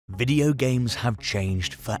Video games have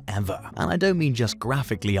changed forever, and I don't mean just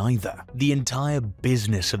graphically either. The entire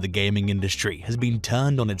business of the gaming industry has been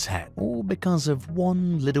turned on its head, all because of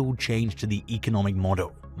one little change to the economic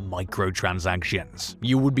model: microtransactions.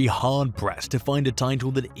 You would be hard-pressed to find a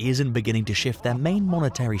title that isn't beginning to shift their main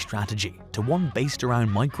monetary strategy to one based around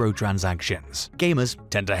microtransactions. Gamers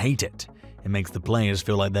tend to hate it. It makes the players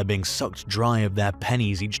feel like they're being sucked dry of their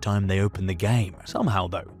pennies each time they open the game. Somehow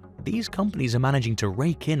though, these companies are managing to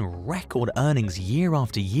rake in record earnings year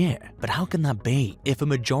after year. But how can that be if a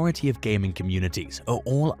majority of gaming communities are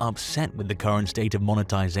all upset with the current state of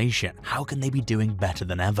monetization? How can they be doing better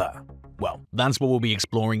than ever? Well, that's what we'll be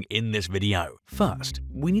exploring in this video. First,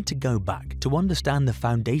 we need to go back to understand the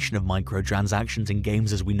foundation of microtransactions in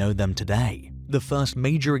games as we know them today. The first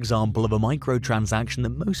major example of a microtransaction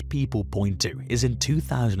that most people point to is in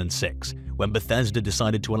 2006, when Bethesda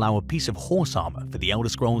decided to allow a piece of horse armor for the Elder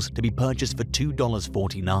Scrolls to be purchased for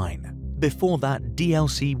 $2.49. Before that,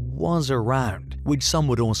 DLC was around, which some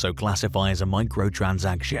would also classify as a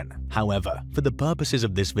microtransaction. However, for the purposes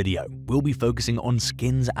of this video, we'll be focusing on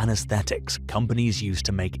skins and aesthetics companies use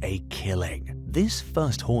to make a killing. This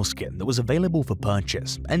first horse skin that was available for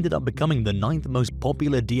purchase ended up becoming the 9th most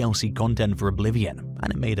popular DLC content for Oblivion,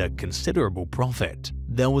 and it made a considerable profit.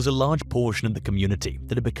 There was a large portion of the community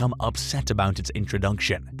that had become upset about its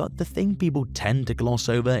introduction, but the thing people tend to gloss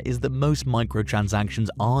over is that most microtransactions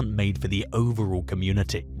aren't made for the overall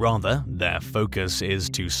community. Rather, their focus is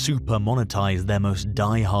to super monetize their most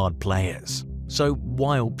die-hard players. So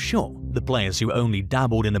while, sure, the players who only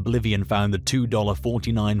dabbled in Oblivion found the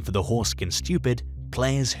 $2.49 for the horse skin stupid,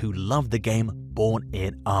 players who loved the game bought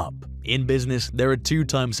it up. In business, there are two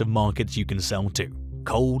types of markets you can sell to: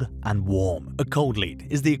 cold and warm. A cold lead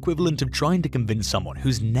is the equivalent of trying to convince someone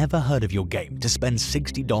who's never heard of your game to spend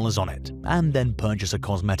 $60 on it and then purchase a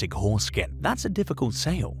cosmetic horse skin. That's a difficult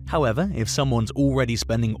sale. However, if someone's already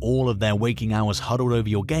spending all of their waking hours huddled over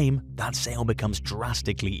your game, that sale becomes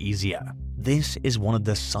drastically easier. This is one of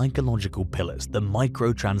the psychological pillars that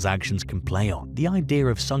microtransactions can play on: the idea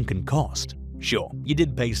of sunken cost. Sure, you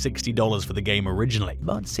did pay $60 for the game originally,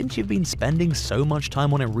 but since you've been spending so much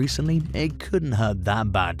time on it recently, it couldn't hurt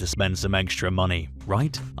that bad to spend some extra money,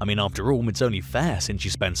 right? I mean, after all, it's only fair since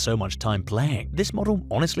you spend so much time playing. This model,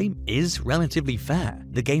 honestly, is relatively fair.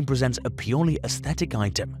 The game presents a purely aesthetic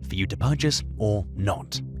item for you to purchase or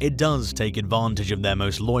not. It does take advantage of their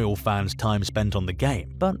most loyal fans' time spent on the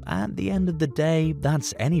game, but at the end of the day,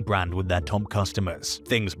 that's any brand with their top customers.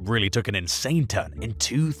 Things really took an insane turn in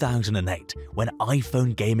 2008 when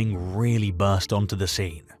iPhone gaming really burst onto the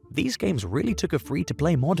scene. These games really took a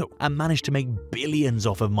free-to-play model and managed to make billions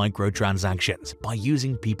off of microtransactions by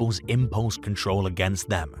using people's impulse control against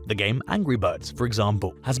them. The game Angry Birds, for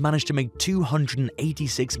example, has managed to make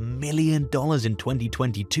 $286 million in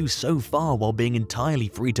 2022 so far while being entirely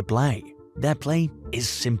free-to-play. Their play is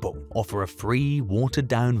simple: offer a free,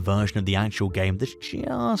 watered-down version of the actual game that's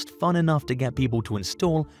just fun enough to get people to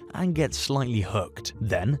install and get slightly hooked.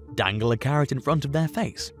 Then dangle a carrot in front of their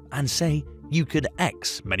face and say, you could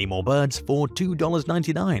X many more birds for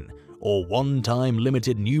 $2.99, or one-time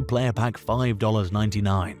limited new player pack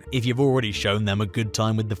 $5.99. If you've already shown them a good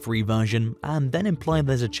time with the free version, and then imply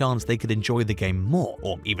there's a chance they could enjoy the game more,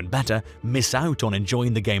 or even better, miss out on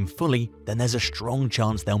enjoying the game fully, then there's a strong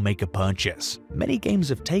chance they'll make a purchase. Many games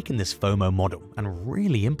have taken this FOMO model and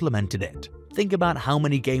really implemented it. Think about how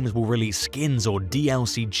many games will release skins or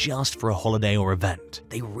DLC just for a holiday or event.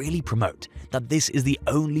 They really promote that this is the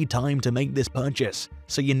only time to make this purchase,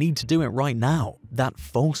 so you need to do it right now. That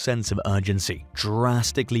false sense of urgency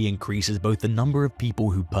drastically increases both the number of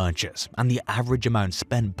people who purchase and the average amount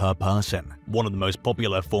spent per person. One of the most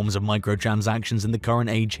popular forms of microtransactions in the current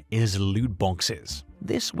age is loot boxes.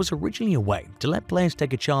 This was originally a way to let players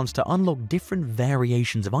take a chance to unlock different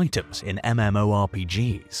variations of items in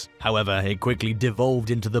MMORPGs. However, it quickly devolved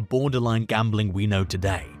into the borderline gambling we know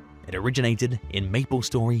today. It originated in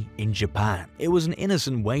MapleStory in Japan. It was an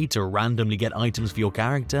innocent way to randomly get items for your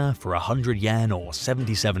character for 100 yen or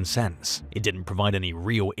 77 cents. It didn't provide any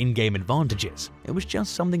real in-game advantages. It was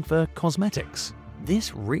just something for cosmetics.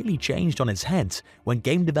 This really changed on its head when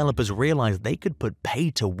game developers realized they could put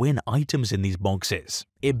pay-to-win items in these boxes.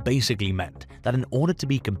 It basically meant that in order to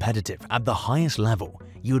be competitive at the highest level,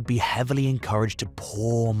 you would be heavily encouraged to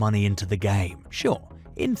pour money into the game. Sure,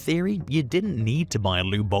 in theory, you didn't need to buy a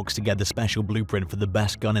loot box to get the special blueprint for the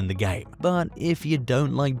best gun in the game, but if you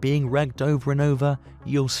don't like being wrecked over and over,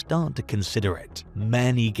 you'll start to consider it.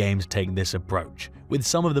 Many games take this approach, with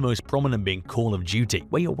some of the most prominent being Call of Duty,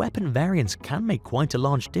 where your weapon variants can make quite a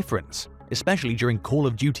large difference. especially during Call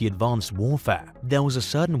of Duty Advanced Warfare. There was a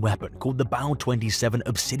certain weapon called the BAU-27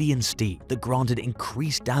 Obsidian Steed that granted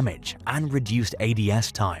increased damage and reduced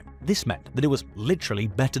ADS time. This meant that it was literally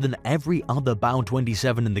better than every other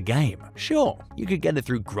BAU-27 in the game. Sure, you could get it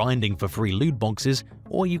through grinding for free loot boxes,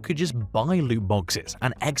 or you could just buy loot boxes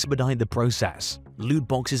and expedite the process. Loot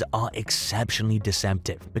boxes are exceptionally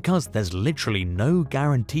deceptive because there's literally no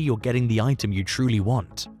guarantee you're getting the item you truly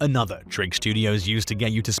want. Another trick studios use to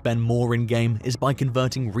get you to spend more in-game is by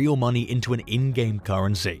converting real money into an in-game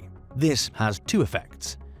currency. This has two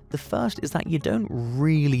effects. The first is that you don't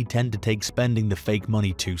really tend to take spending the fake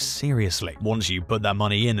money too seriously. Once you put that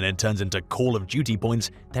money in and it turns into Call of Duty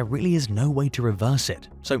points, there really is no way to reverse it,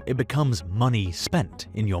 so it becomes money spent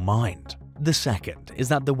in your mind. The second is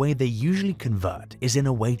that the way they usually convert is in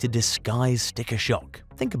a way to disguise sticker shock.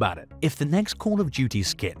 Think about it. If the next Call of Duty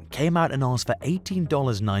skin came out and asked for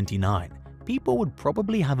 $18.99, people would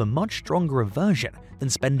probably have a much stronger aversion than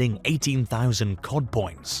spending 18,000 COD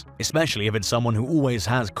points, especially if it's someone who always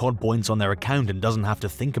has COD points on their account and doesn't have to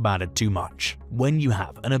think about it too much. When you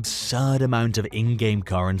have an absurd amount of in-game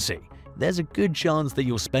currency, there's a good chance that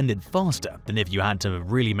you'll spend it faster than if you had to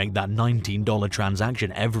really make that $19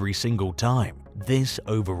 transaction every single time. This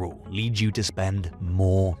overall leads you to spend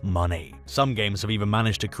more money. Some games have even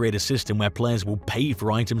managed to create a system where players will pay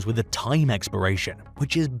for items with a time expiration,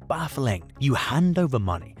 which is baffling. You hand over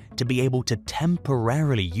money to be able to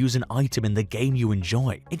temporarily use an item in the game you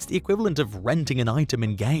enjoy. It's the equivalent of renting an item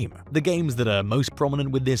in-game. The games that are most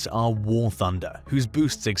prominent with this are War Thunder, whose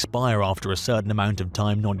boosts expire after a certain amount of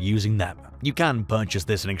time not using them. You can purchase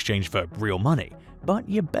this in exchange for real money, but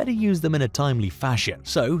you better use them in a timely fashion.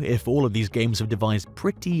 So, if all of these games have devised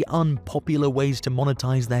pretty unpopular ways to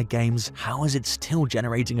monetize their games, how is it still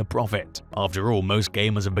generating a profit? After all, most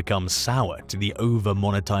gamers have become sour to the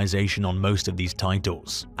over-monetization on most of these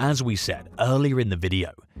titles. As we said earlier in the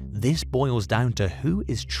video, this boils down to who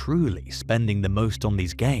is truly spending the most on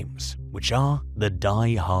these games, which are the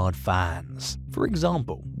die-hard fans. For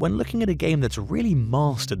example, when looking at a game that's really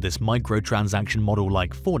mastered this microtransaction model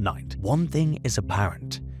like Fortnite, one thing is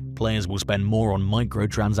apparent. Players will spend more on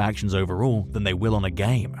microtransactions overall than they will on a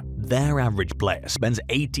game. Their average player spends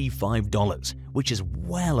 $85, which is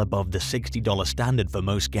well above the $60 standard for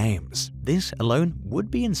most games. This alone would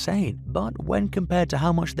be insane, but when compared to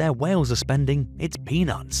how much their whales are spending, it's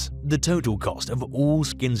peanuts. The total cost of all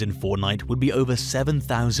skins in Fortnite would be over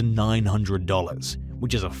 $7,900,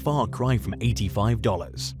 which is a far cry from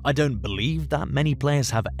 $85. I don't believe that many players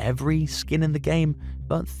have every skin in the game,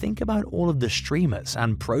 but think about all of the streamers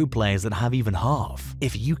and pro players that have even half.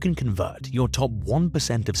 If you can convert your top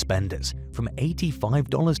 1% of spenders from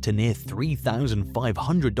 $85 to near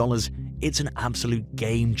 $3,500, it's an absolute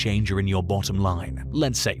game changer in your bottom line.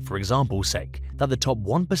 Let's say, for example's sake, that the top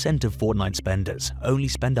 1% of Fortnite spenders only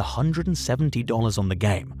spend $170 on the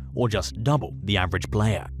game, or just double the average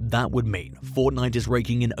player. That would mean Fortnite is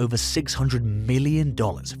raking in over $600 million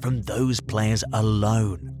from those players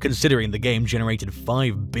alone. Considering the game generated $5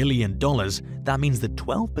 billion, that means that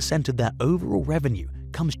 12% of their overall revenue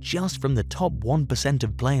comes just from the top 1%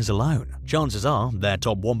 of players alone. Chances are their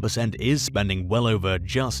top 1% is spending well over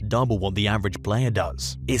just double what the average player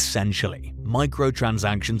does. Essentially,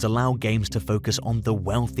 microtransactions allow games to focus on the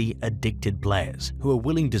wealthy, addicted players who are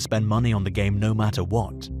willing to spend money on the game no matter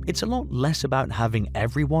what. It's a lot less about having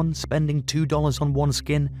everyone spending $2 on one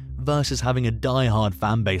skin versus having a die-hard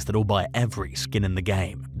fanbase that'll buy every skin in the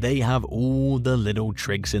game. They have all the little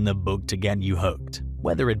tricks in the book to get you hooked,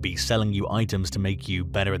 whether it be selling you items to make you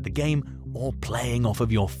better at the game or playing off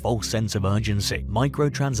of your false sense of urgency.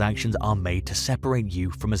 Microtransactions are made to separate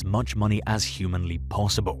you from as much money as humanly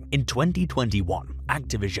possible. In 2021,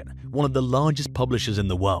 Activision, one of the largest publishers in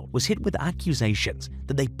the world, was hit with accusations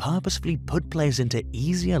that they purposefully put players into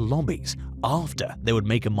easier lobbies after they would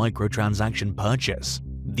make a microtransaction purchase.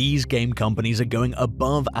 These game companies are going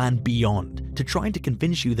above and beyond to try to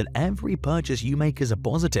convince you that every purchase you make is a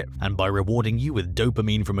positive, and by rewarding you with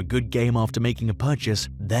dopamine from a good game after making a purchase,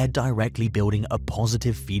 they're directly building a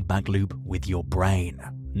positive feedback loop with your brain.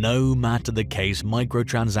 No matter the case,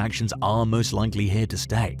 microtransactions are most likely here to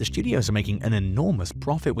stay. The studios are making an enormous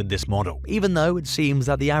profit with this model, even though it seems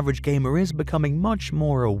that the average gamer is becoming much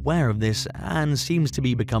more aware of this and seems to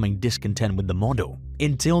be becoming discontent with the model.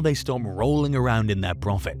 Until they stop rolling around in their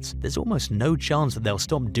profits, there's almost no chance that they'll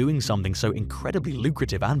stop doing something so incredibly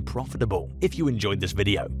lucrative and profitable. If you enjoyed this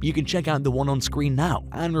video, you can check out the one on screen now,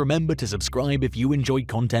 and remember to subscribe if you enjoy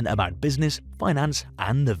content about business, finance,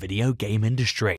 and the video game industry.